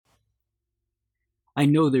I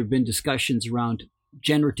know there have been discussions around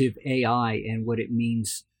generative AI and what it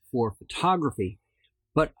means for photography,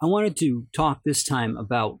 but I wanted to talk this time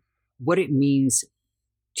about what it means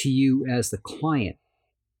to you as the client.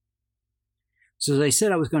 So, as I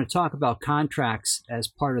said, I was going to talk about contracts as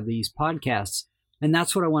part of these podcasts, and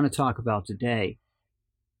that's what I want to talk about today.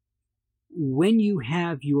 When you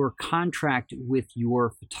have your contract with your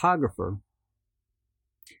photographer,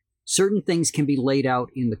 certain things can be laid out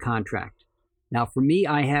in the contract. Now, for me,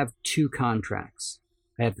 I have two contracts.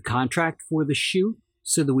 I have the contract for the shoot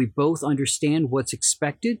so that we both understand what's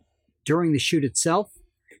expected during the shoot itself.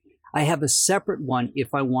 I have a separate one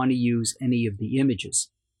if I want to use any of the images.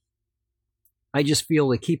 I just feel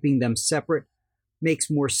that keeping them separate makes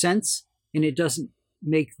more sense, and it doesn't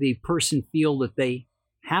make the person feel that they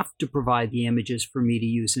have to provide the images for me to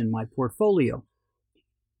use in my portfolio.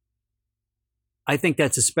 I think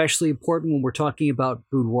that's especially important when we're talking about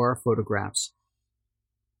boudoir photographs.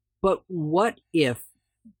 But what if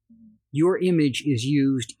your image is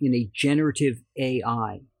used in a generative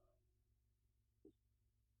AI?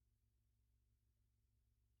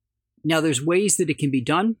 Now, there's ways that it can be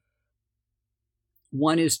done.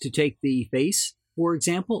 One is to take the face, for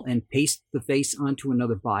example, and paste the face onto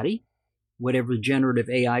another body. Whatever generative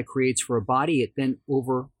AI creates for a body, it then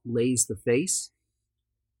overlays the face.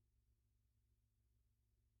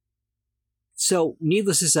 So,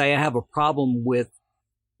 needless to say, I have a problem with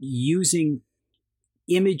using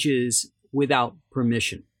images without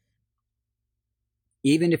permission.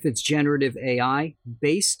 Even if it's generative AI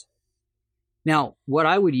based. Now, what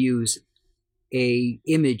I would use a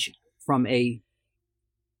image from a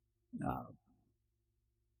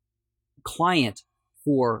client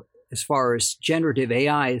for as far as generative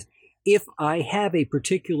AI is if I have a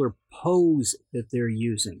particular pose that they're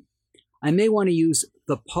using. I may want to use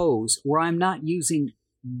the pose where I'm not using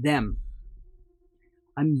them.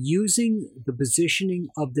 I'm using the positioning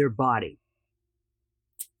of their body.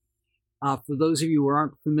 For those of you who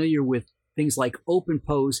aren't familiar with things like open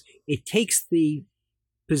pose, it takes the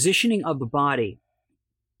positioning of the body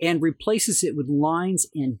and replaces it with lines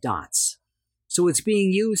and dots. So what's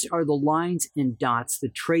being used are the lines and dots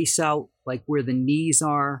that trace out like where the knees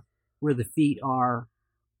are, where the feet are.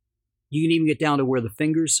 You can even get down to where the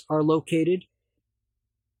fingers are located.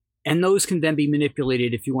 And those can then be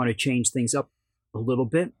manipulated if you want to change things up a little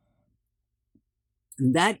bit.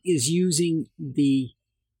 And that is using the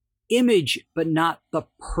image, but not the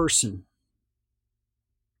person.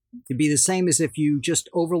 It'd be the same as if you just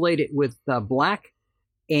overlaid it with black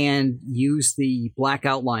and use the black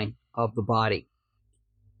outline of the body.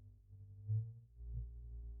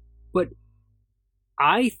 But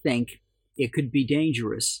I think it could be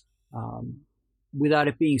dangerous without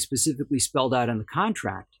it being specifically spelled out in the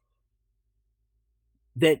contract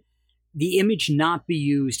that the image not be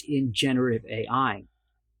used in generative AI.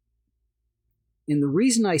 And the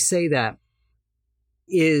reason I say that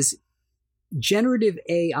is generative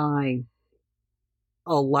AI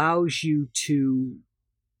allows you to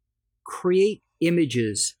create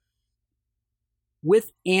images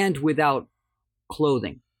with and without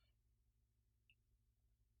clothing.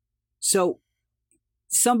 So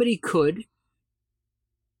somebody could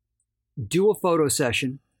do a photo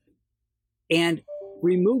session and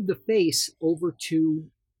remove the face over to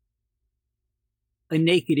a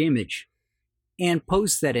naked image and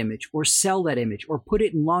post that image or sell that image or put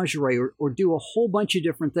it in lingerie or do a whole bunch of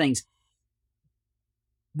different things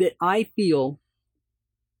that I feel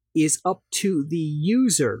is up to the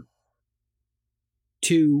user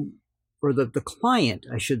to, or the client,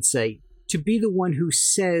 I should say, to be the one who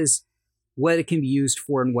says what it can be used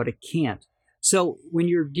for and what it can't. So when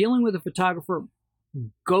you're dealing with a photographer,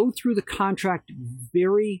 go through the contract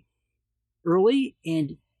very early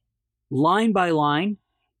and line by line.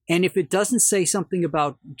 And if it doesn't say something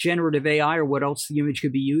about generative AI or what else the image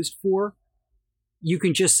could be used for, you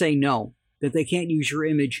can just say no, that they can't use your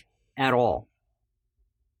image at all.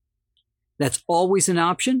 That's always an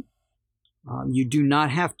option. You do not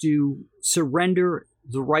have to surrender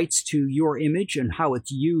the rights to your image and how it's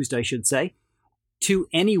used, I should say, to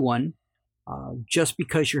anyone just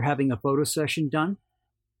because you're having a photo session done.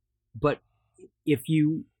 But if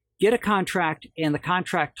you get a contract and the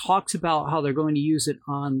contract talks about how they're going to use it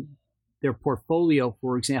on their portfolio,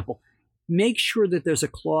 for example, make sure that there's a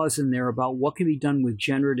clause in there about what can be done with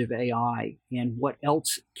generative AI and what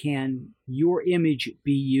else can your image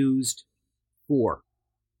be used for.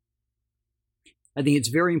 I think it's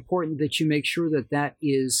very important that you make sure that that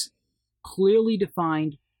is clearly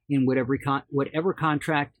defined in whatever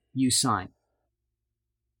contract you sign.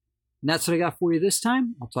 And that's what I got for you this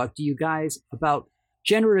time. I'll talk to you guys about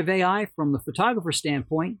generative AI from the photographer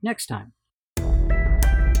standpoint next time.